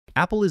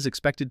Apple is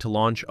expected to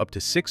launch up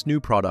to 6 new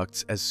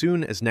products as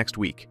soon as next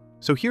week,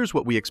 so here's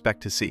what we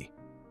expect to see.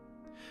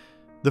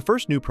 The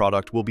first new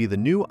product will be the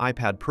new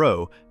iPad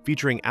Pro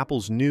featuring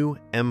Apple's new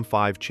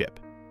M5 chip.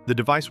 The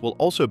device will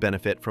also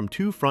benefit from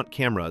 2 front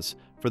cameras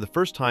for the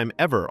first time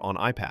ever on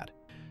iPad.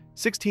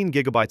 16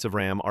 gigabytes of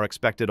RAM are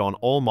expected on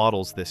all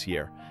models this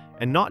year,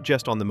 and not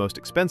just on the most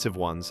expensive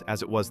ones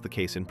as it was the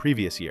case in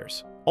previous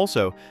years.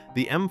 Also,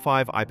 the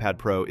M5 iPad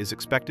Pro is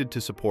expected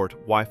to support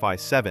Wi-Fi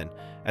 7,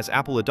 as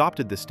Apple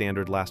adopted this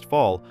standard last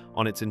fall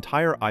on its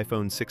entire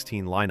iPhone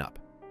 16 lineup.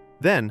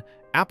 Then,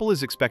 Apple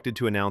is expected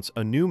to announce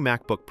a new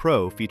MacBook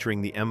Pro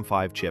featuring the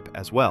M5 chip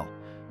as well,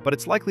 but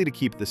it's likely to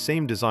keep the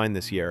same design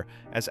this year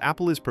as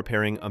Apple is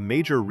preparing a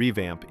major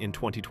revamp in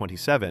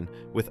 2027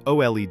 with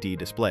OLED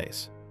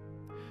displays.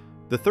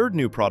 The third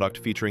new product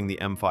featuring the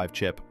M5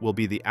 chip will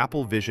be the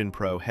Apple Vision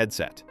Pro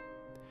headset.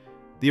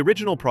 The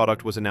original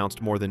product was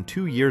announced more than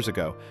 2 years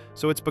ago,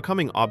 so it's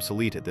becoming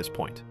obsolete at this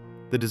point.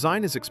 The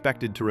design is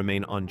expected to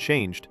remain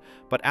unchanged,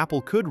 but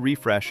Apple could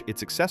refresh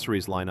its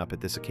accessories lineup at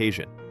this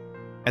occasion.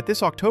 At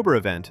this October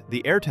event,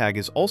 the AirTag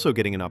is also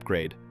getting an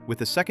upgrade. With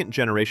the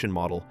second-generation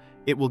model,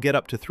 it will get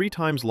up to 3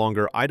 times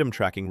longer item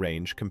tracking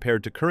range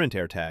compared to current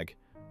AirTag,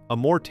 a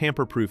more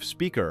tamper-proof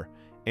speaker,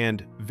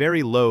 and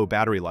very low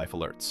battery life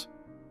alerts.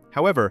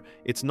 However,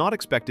 it's not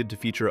expected to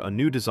feature a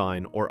new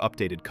design or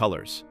updated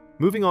colors.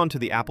 Moving on to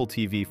the Apple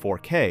TV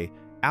 4K,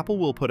 Apple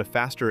will put a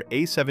faster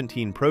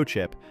A17 Pro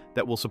chip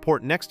that will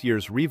support next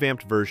year's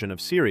revamped version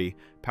of Siri,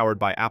 powered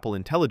by Apple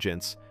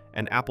Intelligence,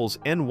 and Apple's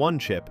N1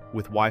 chip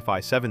with Wi-Fi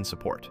 7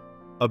 support.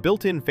 A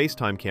built-in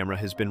FaceTime camera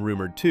has been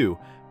rumored too,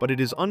 but it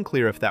is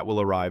unclear if that will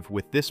arrive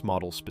with this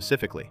model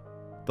specifically.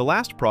 The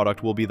last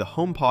product will be the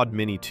HomePod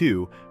Mini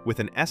 2 with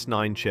an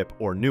S9 chip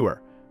or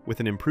newer, with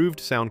an improved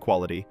sound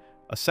quality,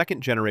 a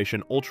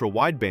second-generation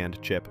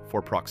ultra-wideband chip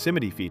for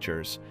proximity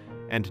features,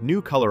 and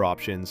new color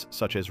options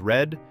such as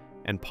red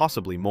and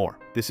possibly more.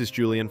 This is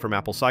Julian from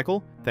Apple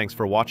Cycle. Thanks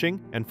for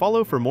watching, and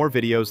follow for more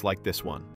videos like this one.